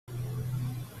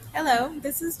Hello,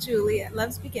 this is Julie at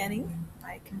Love's Beginning.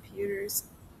 My computer's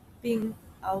being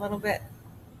a little bit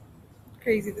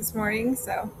crazy this morning,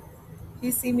 so if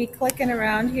you see me clicking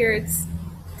around here, it's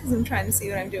because I'm trying to see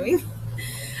what I'm doing.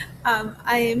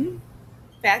 I am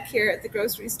back here at the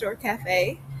grocery store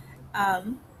cafe,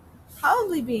 um,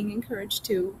 probably being encouraged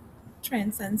to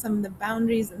transcend some of the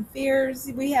boundaries and fears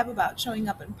we have about showing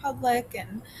up in public,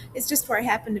 and it's just where I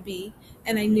happen to be,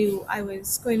 and I knew I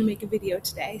was going to make a video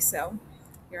today, so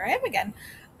here I am again.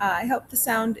 I hope the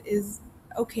sound is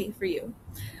okay for you.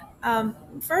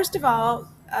 First of all,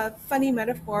 a funny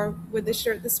metaphor with the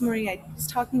shirt this morning. I was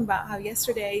talking about how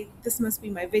yesterday this must be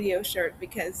my video shirt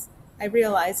because I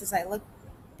realized as I looked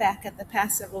back at the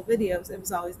past several videos, it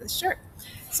was always this shirt.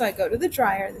 So I go to the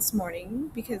dryer this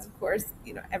morning because, of course,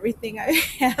 everything I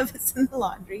have is in the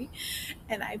laundry,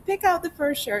 and I pick out the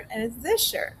first shirt, and it's this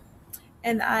shirt,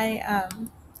 and I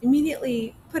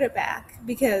immediately put it back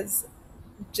because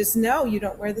just know you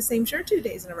don't wear the same shirt 2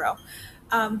 days in a row.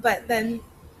 But then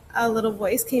a little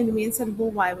voice came to me and said,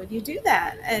 "Well, why would you do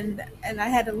that?" And I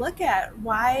had to look at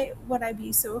why would I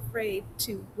be so afraid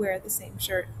to wear the same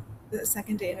shirt the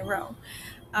second day in a row,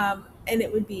 and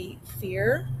it would be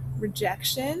fear,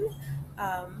 rejection.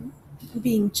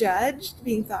 Being judged,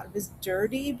 being thought of as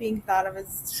dirty, being thought of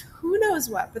as who knows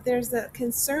what, but there's that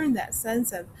concern, that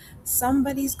sense of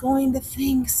somebody's going to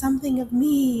think something of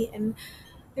me, and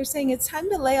they're saying it's time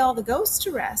to lay all the ghosts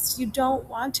to rest. You don't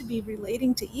want to be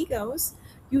relating to egos.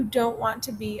 You don't want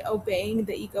to be obeying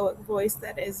the egoic voice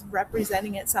that is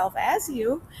representing itself as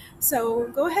you. So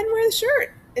go ahead and wear the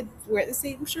shirt. Wear the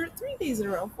same shirt 3 days in a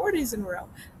row, 4 days in a row.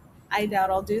 I doubt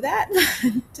I'll do that.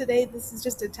 Today, this is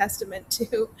just a testament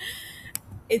to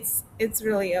it's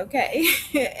really okay.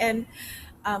 And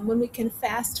when we can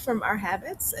fast from our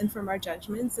habits and from our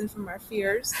judgments and from our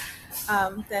fears,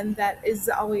 then that is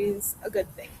always a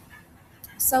good thing.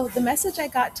 So the message I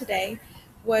got today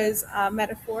was a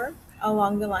metaphor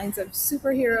along the lines of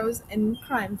superheroes and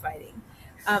crime fighting.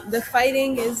 The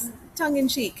fighting is tongue in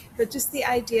cheek, but just the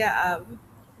idea of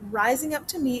rising up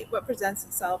to meet what presents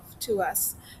itself to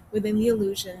us within the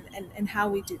illusion, and how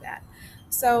we do that.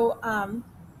 So I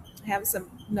have some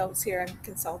notes here I'm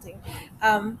consulting.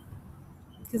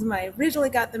 Because when I originally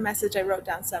got the message, I wrote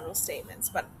down several statements,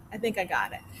 but I think I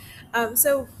got it.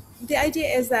 So the idea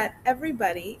is that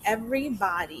everybody, every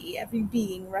body, every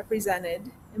being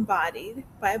represented, embodied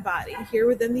by a body here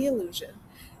within the illusion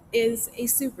is a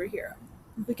superhero.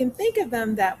 If we can think of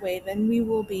them that way, then we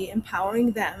will be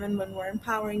empowering them. And when we're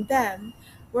empowering them,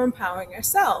 we're empowering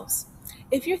ourselves.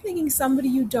 If you're thinking somebody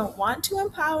you don't want to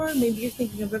empower, maybe you're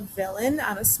thinking of a villain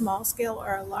on a small scale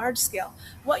or a large scale,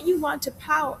 what you want to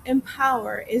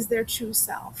empower is their true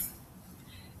self.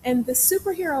 And the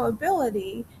superhero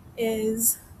ability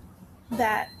is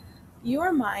that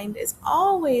your mind is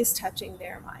always touching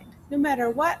their mind, no matter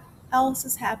what else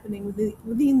is happening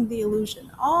within the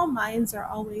illusion. All minds are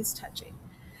always touching.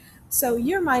 So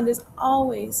your mind is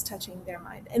always touching their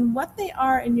mind. And what they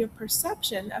are in your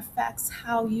perception affects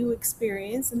how you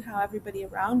experience and how everybody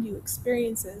around you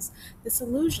experiences this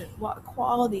illusion, what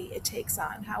quality it takes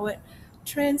on, how it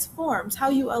transforms, how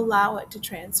you allow it to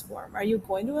transform. Are you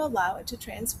going to allow it to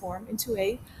transform into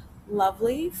a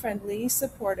lovely, friendly,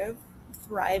 supportive,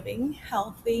 thriving,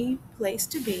 healthy place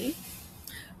to be?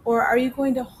 Or are you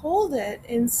going to hold it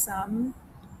in some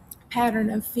pattern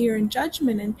of fear and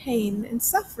judgment and pain and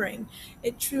suffering?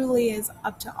 It truly is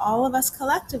up to all of us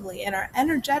collectively, and our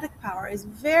energetic power is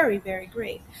very, very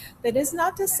great. That is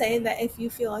not to say that if you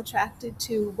feel attracted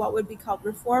to what would be called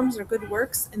reforms or good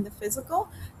works in the physical,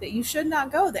 that you should not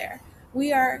go there.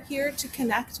 We are here to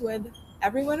connect with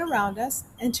everyone around us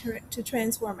and to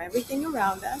transform everything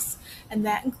around us, and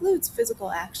that includes physical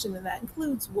action and that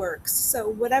includes works. So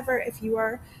whatever, if you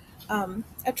are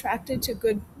attracted to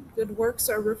good works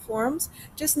or reforms,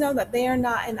 just know that they are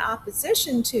not in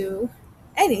opposition to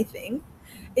anything.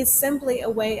 It's simply a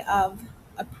way of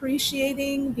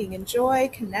appreciating, being in joy,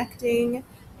 connecting,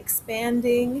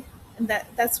 expanding, and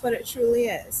that's what it truly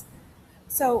is.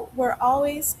 So we're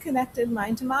always connected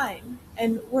mind to mind,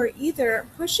 and we're either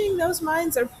pushing those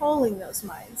minds or pulling those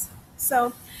minds.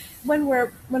 So when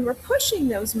we're pushing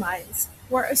those minds,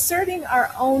 we're asserting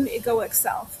our own egoic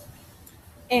self,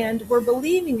 and we're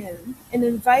believing in and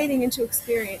inviting into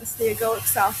experience the egoic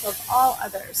self of all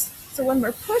others. So when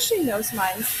we're pushing those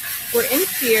minds, we're in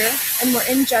fear and we're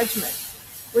in judgment.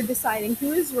 We're deciding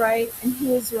who is right and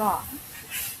who is wrong.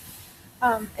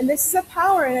 And this is a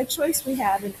power and a choice we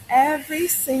have in every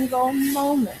single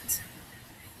moment.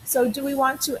 So do we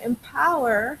want to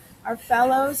empower our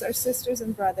fellows, our sisters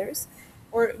and brothers,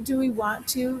 or do we want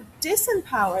to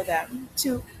disempower them,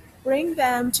 to bring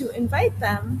them, to invite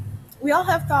them, we all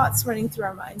have thoughts running through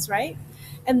our minds, right?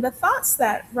 And the thoughts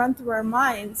that run through our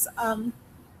minds,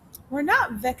 we're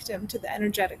not victim to the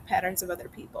energetic patterns of other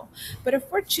people. But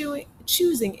if we're choosing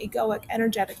egoic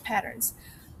energetic patterns,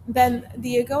 then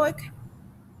the egoic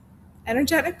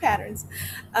energetic patterns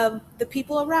of the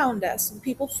people around us, the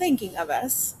people thinking of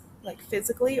us, like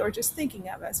physically or just thinking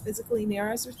of us, physically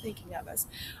near us or thinking of us,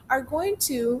 are going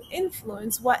to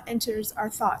influence what enters our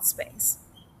thought space.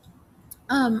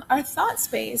 Our thought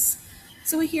space,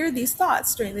 so we hear these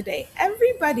thoughts during the day.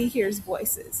 Everybody hears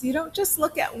voices. You don't just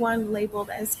look at one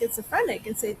labeled as schizophrenic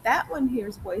and say that one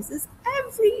hears voices.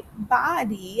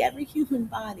 Everybody, every human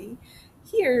body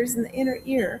hears in the inner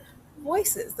ear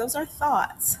voices. Those are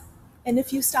thoughts. And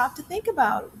if you stop to think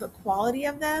about the quality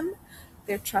of them,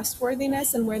 their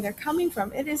trustworthiness, and where they're coming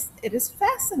from, it is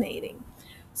fascinating.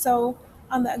 So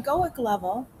on the egoic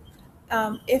level,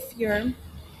 if you're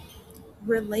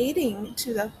relating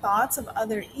to the thoughts of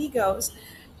other egos,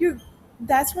 you're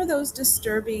that's where those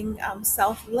disturbing,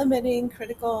 self-limiting,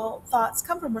 critical thoughts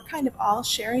come from. We're kind of all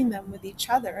sharing them with each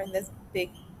other in this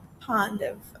big pond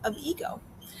of ego.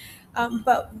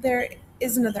 But there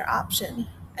is another option,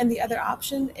 and the other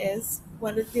option is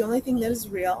what is the only thing that is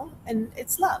real, and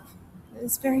it's love.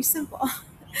 It's very simple.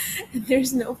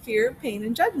 There's no fear, pain,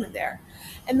 and judgment there.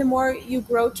 And the more you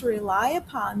grow to rely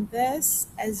upon this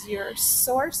as your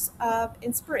source of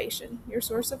inspiration, your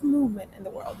source of movement in the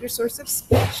world, your source of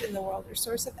speech in the world, your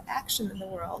source of action in the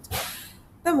world,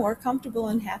 the more comfortable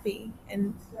and happy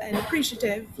and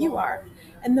appreciative you are.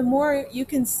 And the more you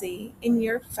can see in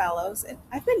your fellows, and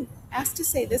I've been asked to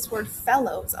say this word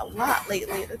fellows a lot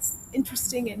lately. That's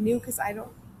interesting and new because I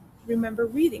don't remember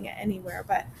reading it anywhere,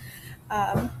 but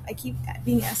I keep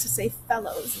being asked to say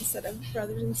fellows instead of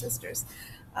brothers and sisters,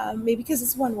 maybe because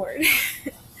it's one word.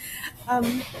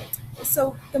 um,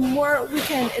 so the more we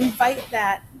can invite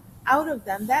that out of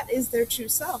them, that is their true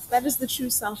self. That is the true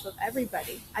self of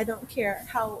everybody. I don't care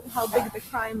how big the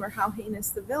crime or how heinous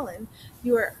the villain.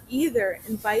 You are either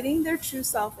inviting their true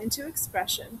self into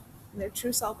expression, and their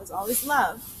true self is always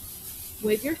love,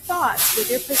 with your thoughts,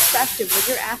 with your perspective, with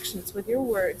your actions, with your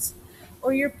words,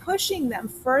 or you're pushing them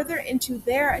further into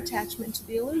their attachment to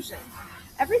the illusion.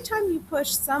 Every time you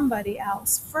push somebody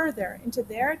else further into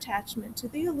their attachment to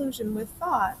the illusion with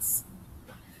thoughts,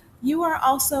 you are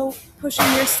also pushing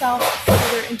yourself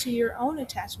further into your own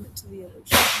attachment to the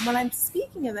illusion. And when I'm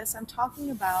speaking of this, I'm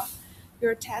talking about your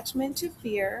attachment to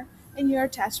fear and your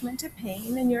attachment to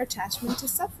pain and your attachment to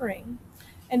suffering.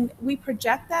 And we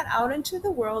project that out into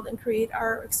the world and create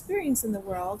our experience in the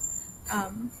world,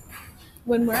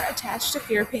 when we're attached to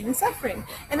fear, pain, and suffering.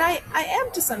 And I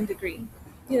am to some degree.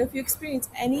 If you experience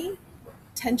any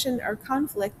tension or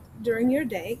conflict during your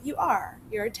day,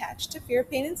 you're attached to fear,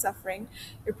 pain, and suffering.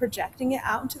 You're projecting it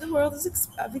out into the world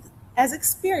as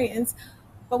experience,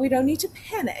 but we don't need to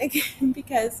panic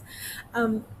because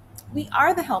we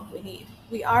are the help we need.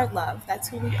 We are love. That's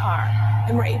who we are.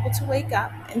 And we're able to wake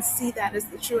up and see that as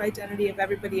the true identity of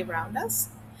everybody around us.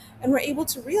 And we're able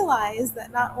to realize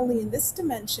that not only in this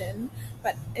dimension,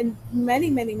 but in many,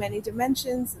 many, many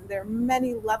dimensions, and there are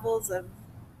many levels of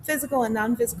physical and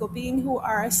non-physical being who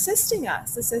are assisting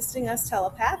us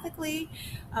telepathically,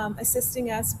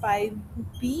 assisting us by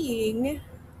being,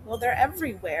 well, they're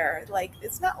everywhere. Like,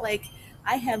 it's not like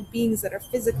I have beings that are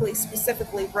physically,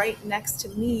 specifically right next to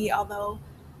me, although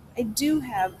I do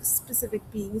have specific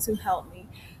beings who help me,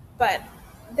 but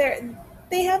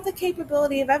they have the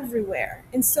capability of everywhere,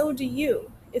 and so do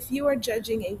you. If you are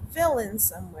judging a villain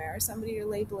somewhere, somebody you're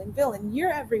labeling villain,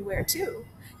 you're everywhere too.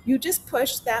 You just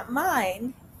push that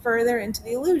mind further into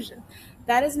the illusion.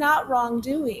 That is not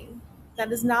wrongdoing.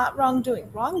 That is not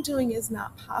wrongdoing. Wrongdoing is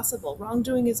not possible.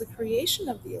 Wrongdoing is a creation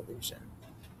of the illusion.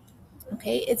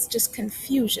 Okay? It's just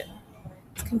confusion.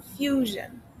 It's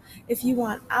confusion. If you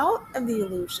want out of the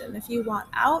illusion, if you want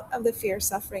out of the fear,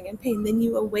 suffering, and pain, then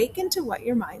you awaken to what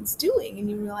your mind's doing and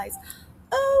you realize,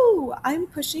 oh, I'm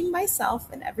pushing myself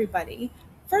and everybody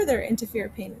further into fear,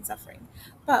 pain, and suffering.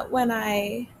 But when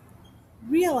I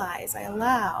realize, I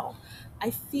allow, I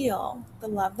feel the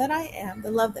love that I am,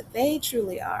 the love that they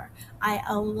truly are, I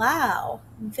allow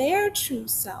their true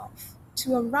self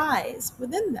to arise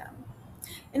within them.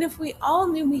 And if we all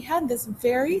knew we had this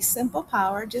very simple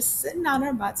power just sitting on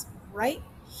our butts right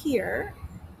here,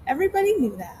 everybody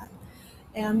knew that,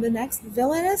 and the next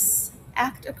villainous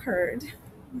act occurred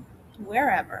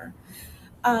wherever,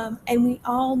 and we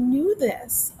all knew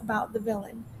this about the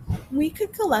villain, we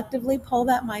could collectively pull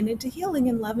that mind into healing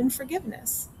and love and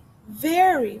forgiveness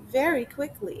very, very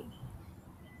quickly.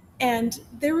 And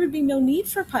there would be no need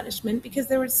for punishment because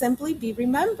there would simply be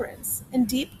remembrance and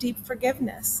deep, deep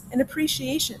forgiveness and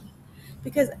appreciation.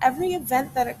 Because every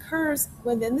event that occurs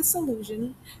within this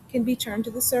illusion can be turned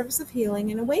to the service of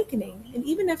healing and awakening. And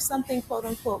even if something quote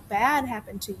unquote bad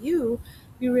happened to you,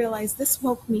 you realize this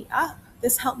woke me up.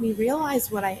 This helped me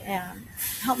realize what I am,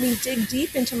 helped me dig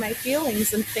deep into my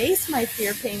feelings and face my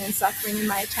fear, pain, and suffering and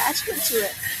my attachment to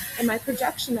it and my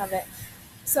projection of it.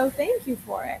 So thank you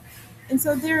for it. And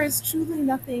so there is truly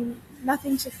nothing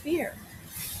to fear.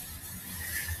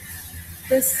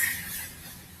 This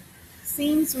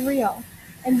seems real,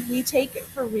 and we take it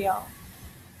for real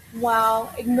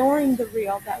while ignoring the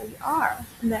real that we are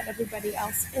and that everybody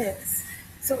else is.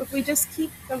 So if we just keep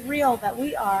the real that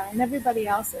we are and everybody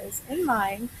else is in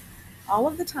mind all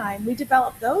of the time, we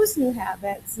develop those new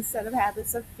habits instead of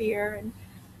habits of fear and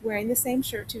wearing the same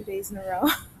shirt 2 days in a row.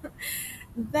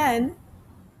 Then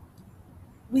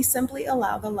we simply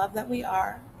allow the love that we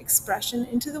are expression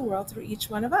into the world through each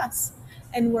one of us.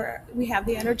 And we have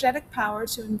the energetic power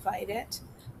to invite it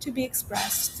to be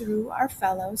expressed through our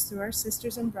fellows, through our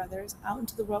sisters and brothers out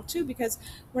into the world too, because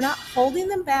we're not holding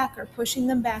them back or pushing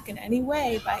them back in any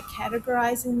way by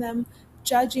categorizing them,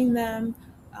 judging them,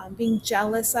 being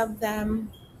jealous of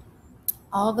them,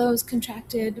 all those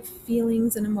contracted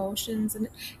feelings and emotions. And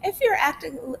if you're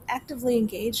actively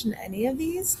engaged in any of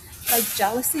these, like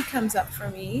jealousy comes up for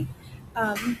me,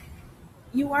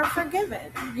 you are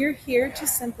forgiven. You're here to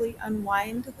simply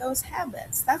unwind those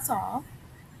habits. That's all.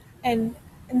 And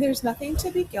there's nothing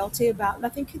to be guilty about,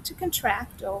 nothing to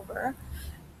contract over.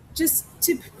 Just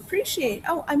to appreciate,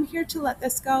 oh, I'm here to let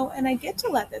this go, and I get to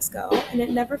let this go, and it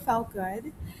never felt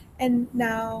good. And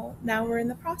now we're in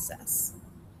the process.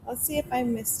 Let's see if I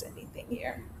missed anything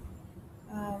here.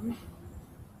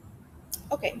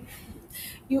 Okay,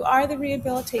 you are the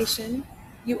rehabilitation.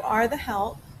 You are the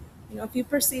help. If you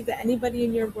perceive that anybody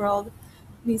in your world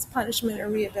needs punishment or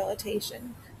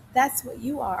rehabilitation, that's what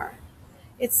you are.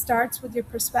 It starts with your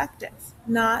perspective,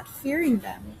 not fearing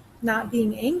them, not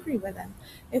being angry with them.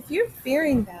 If you're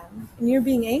fearing them and you're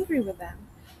being angry with them,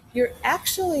 you're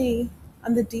actually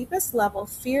on the deepest level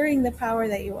fearing the power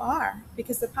that you are,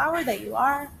 because the power that you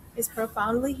are is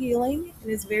profoundly healing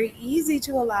and is very easy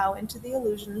to allow into the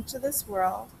illusion, into this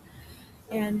world.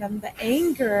 And the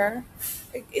anger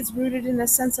is rooted in a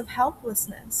sense of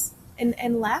helplessness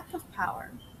and lack of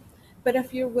power. But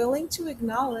if you're willing to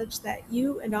acknowledge that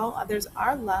you and all others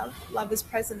are love is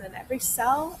present in every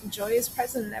cell, joy is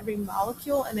present in every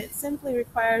molecule, and it simply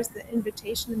requires the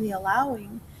invitation and the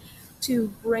allowing to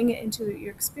bring it into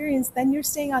your experience, then you're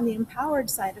staying on the empowered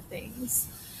side of things.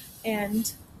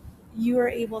 And you are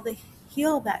able to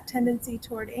heal that tendency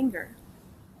toward anger.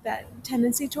 That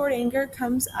tendency toward anger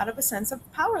comes out of a sense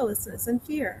of powerlessness and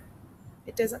fear.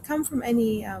 It doesn't come from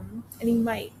any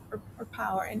might or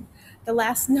power. And the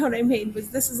last note I made was,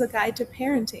 this is a guide to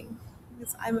parenting,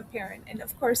 because I'm a parent. And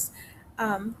of course,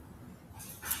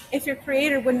 if your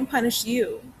creator wouldn't punish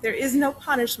you, there is no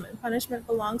punishment. Punishment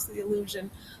belongs to the illusion.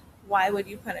 Why would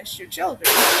you punish your children?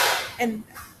 And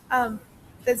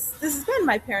this has been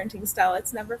my parenting style.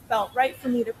 It's never felt right for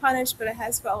me to punish, but it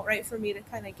has felt right for me to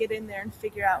kind of get in there and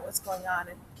figure out what's going on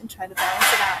and try to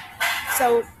balance it out.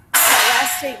 So that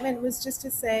last statement was just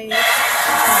to say,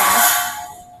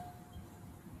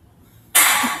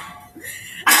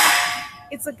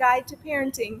 it's a guide to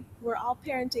parenting. We're all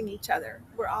parenting each other.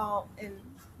 We're all in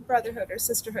brotherhood or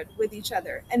sisterhood with each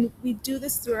other. And we do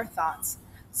this through our thoughts.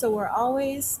 So we're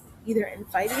always either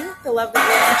inviting the love that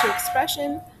we're into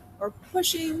expression or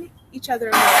pushing each other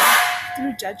away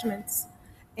through judgments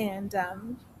and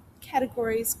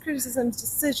categories, criticisms,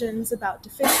 decisions about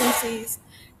deficiencies.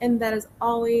 And that is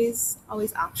always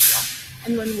optional.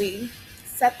 And when we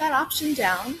set that option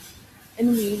down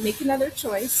and we make another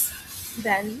choice,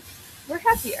 then we're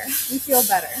happier, we feel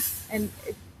better, and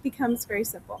it becomes very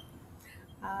simple.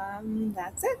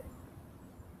 That's it.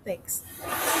 Thanks.